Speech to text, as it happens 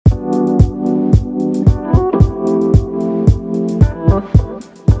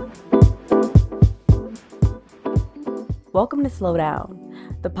Welcome to Slow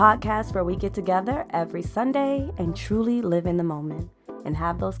Down, the podcast where we get together every Sunday and truly live in the moment and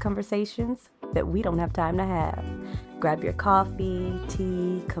have those conversations that we don't have time to have. Grab your coffee,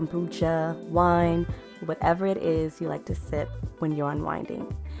 tea, kombucha, wine, whatever it is you like to sip when you're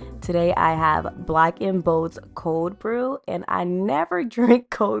unwinding. Today I have Black and Bold's cold brew, and I never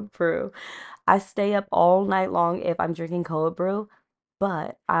drink cold brew. I stay up all night long if I'm drinking cold brew,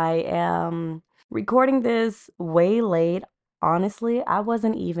 but I am recording this way late. Honestly, I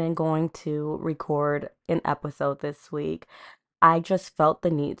wasn't even going to record an episode this week. I just felt the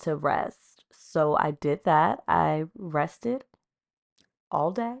need to rest. So I did that. I rested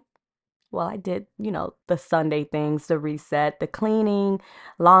all day. Well, I did, the Sunday things, the reset, the cleaning,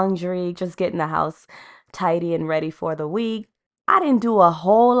 laundry, just getting the house tidy and ready for the week. I didn't do a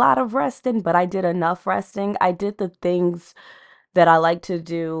whole lot of resting, but I did enough resting. I did the things that I like to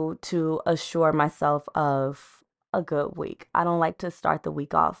do to assure myself of a good week. I don't like to start the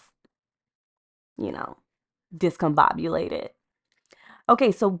week off, you know, discombobulated.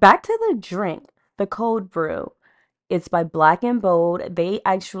 Okay, so back to the drink, the cold brew. It's by Black and Bold. They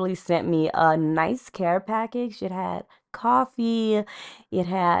actually sent me a nice care package. It had coffee, it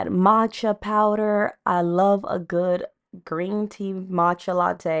had matcha powder. I love a good green tea matcha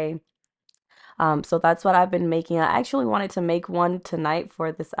latte. So that's what I've been making. I actually wanted to make one tonight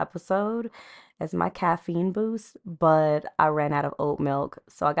for this episode as my caffeine boost, but I ran out of oat milk,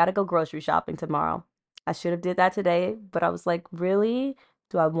 so I gotta go grocery shopping tomorrow. I should have did that today, but I was like, really?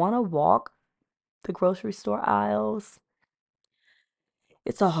 Do I want to walk the grocery store aisles?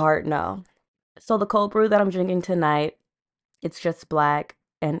 It's a hard no. So the cold brew that I'm drinking tonight, it's just black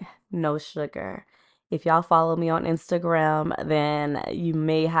and no sugar. If y'all follow me on Instagram, then you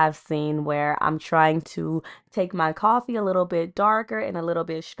may have seen where I'm trying to take my coffee a little bit darker and a little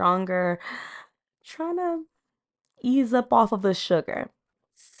bit stronger, trying to ease up off of the sugar.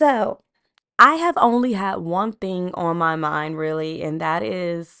 So, I have only had one thing on my mind really, and that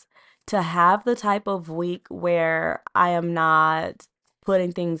is to have the type of week where I am not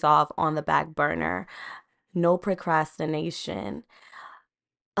putting things off on the back burner. No procrastination.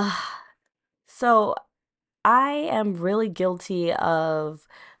 Ugh. So I am really guilty of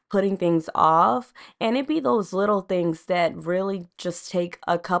putting things off, and it be those little things that really just take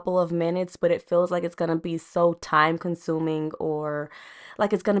a couple of minutes, but it feels like it's gonna be so time consuming or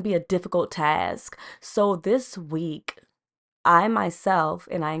like it's gonna be a difficult task. So this week, I myself,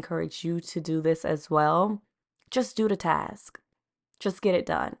 and I encourage you to do this as well, just do the task. Just get it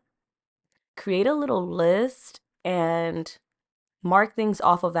done. Create a little list and mark things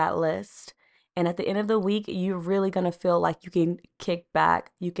off of that list. And at the end of the week, you're really going to feel like you can kick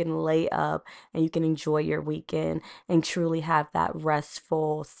back, you can lay up, and you can enjoy your weekend and truly have that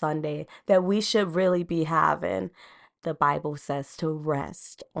restful Sunday that we should really be having. The Bible says to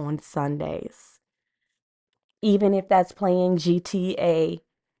rest on Sundays, even if that's playing GTA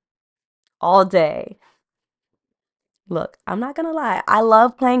all day. Look, I'm not gonna lie. I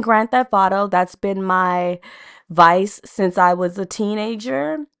love playing Grand Theft Auto. That's been my vice since I was a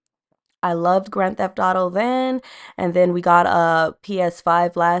teenager. I loved Grand Theft Auto then, and then we got a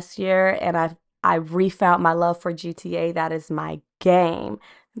PS5 last year, and I refound my love for GTA. That is my game.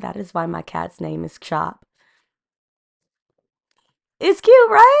 That is why my cat's name is Chop. It's cute,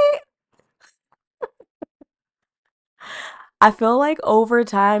 right? I feel like over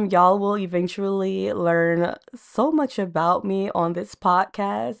time, y'all will eventually learn so much about me on this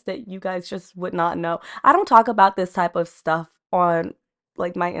podcast that you guys just would not know. I don't talk about this type of stuff on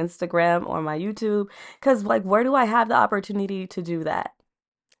like my Instagram or my YouTube because, like, where do I have the opportunity to do that?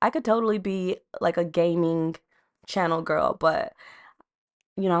 I could totally be like a gaming channel girl, but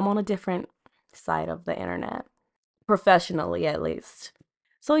I'm on a different side of the internet, professionally at least.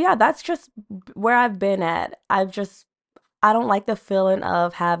 So yeah, that's just where I've been at. I don't like the feeling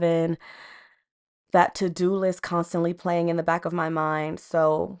of having that to-do list constantly playing in the back of my mind.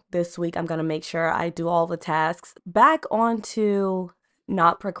 So this week I'm going to make sure I do all the tasks. Back onto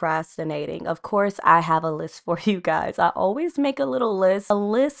not procrastinating. Of course, I have a list for you guys. I always make a little list. A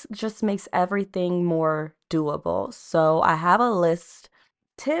list just makes everything more doable. So I have a list.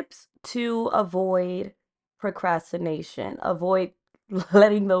 Tips to avoid procrastination. Avoid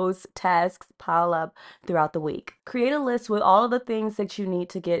letting those tasks pile up throughout the week. Create a list with all of the things that you need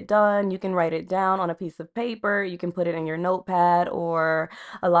to get done. You can write it down on a piece of paper, you can put it in your notepad, or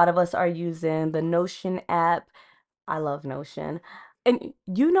a lot of us are using the Notion app. I love Notion. And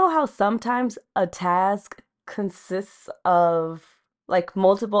you know how sometimes a task consists of like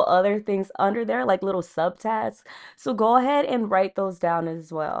multiple other things under there, like little subtasks. So go ahead and write those down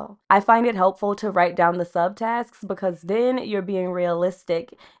as well. I find it helpful to write down the subtasks because then you're being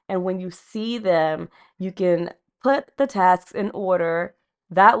realistic. And when you see them, you can put the tasks in order.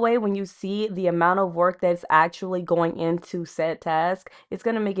 That way, when you see the amount of work that's actually going into said task, it's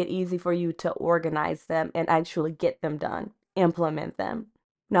going to make it easy for you to organize them and actually get them done, implement them.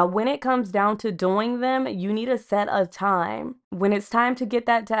 Now, when it comes down to doing them, you need to set a time. When it's time to get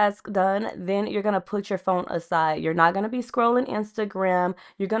that task done, then you're going to put your phone aside. You're not going to be scrolling Instagram.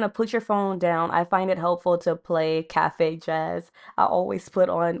 You're going to put your phone down. I find it helpful to play cafe jazz. I always put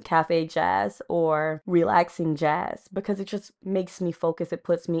on cafe jazz or relaxing jazz because it just makes me focus. It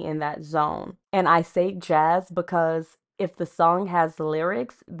puts me in that zone. And I say jazz because if the song has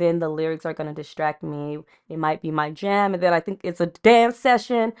lyrics, then the lyrics are going to distract me. It might be my jam, and then I think it's a dance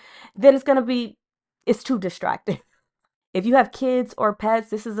session. Then it's too distracting. If you have kids or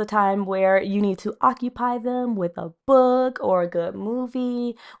pets, this is a time where you need to occupy them with a book or a good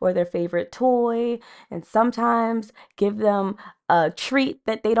movie or their favorite toy, and sometimes give them a treat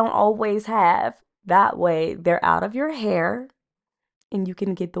that they don't always have. That way, they're out of your hair and you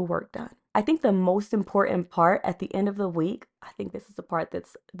can get the work done. I think the most important part at the end of the week, I think this is the part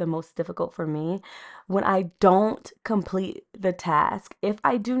that's the most difficult for me, when I don't complete the task. If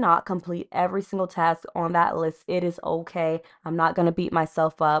I do not complete every single task on that list, it is okay. I'm not going to beat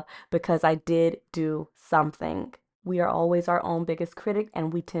myself up because I did do something. We are always our own biggest critic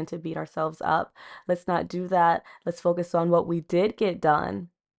and we tend to beat ourselves up. Let's not do that. Let's focus on what we did get done.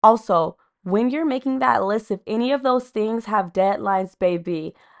 Also, when you're making that list, if any of those things have deadlines,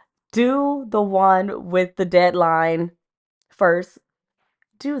 baby, do the one with the deadline first.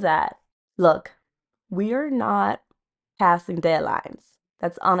 Do that. Look, we are not passing deadlines.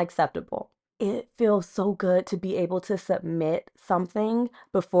 That's unacceptable. It feels so good to be able to submit something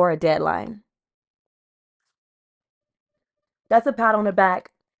before a deadline. That's a pat on the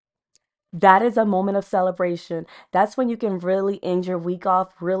back. That is a moment of celebration. That's when you can really end your week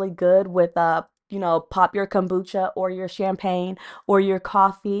off really good with pop your kombucha or your champagne or your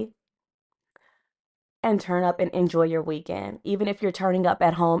coffee and turn up and enjoy your weekend. Even if you're turning up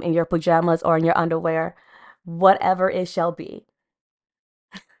at home in your pajamas or in your underwear, whatever it shall be.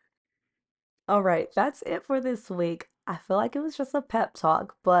 All right, that's it for this week. I feel like it was just a pep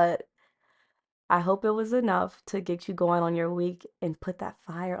talk, but I hope it was enough to get you going on your week and put that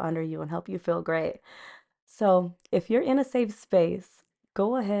fire under you and help you feel great. So, if you're in a safe space,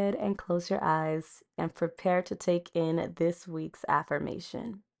 go ahead and close your eyes and prepare to take in this week's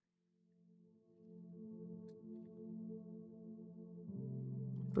affirmation.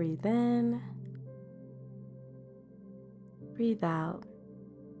 Breathe in, breathe out.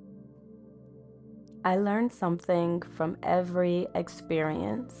 I learned something from every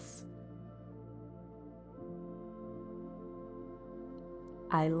experience.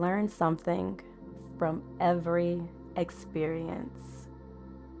 I learned something from every experience.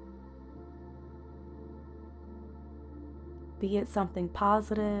 Be it something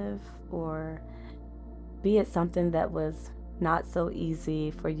positive or be it something that was not so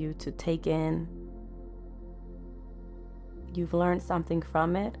easy for you to take in. You've learned something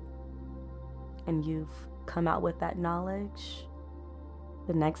from it and you've come out with that knowledge.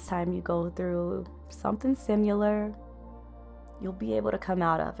 The next time you go through something similar, you'll be able to come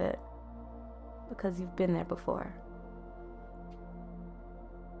out of it because you've been there before.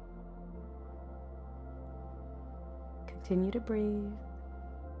 Continue to breathe.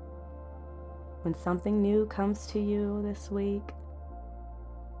 When something new comes to you this week,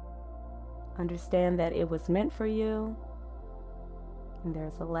 understand that it was meant for you and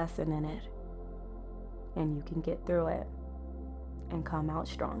there's a lesson in it, and you can get through it and come out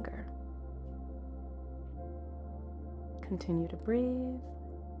stronger. Continue to breathe.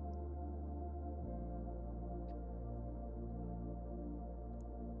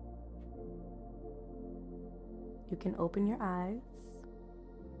 You can open your eyes.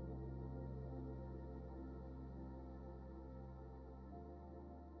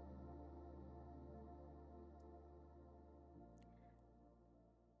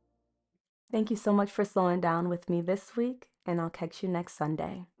 Thank you so much for slowing down with me this week, and I'll catch you next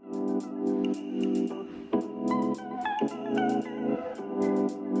Sunday.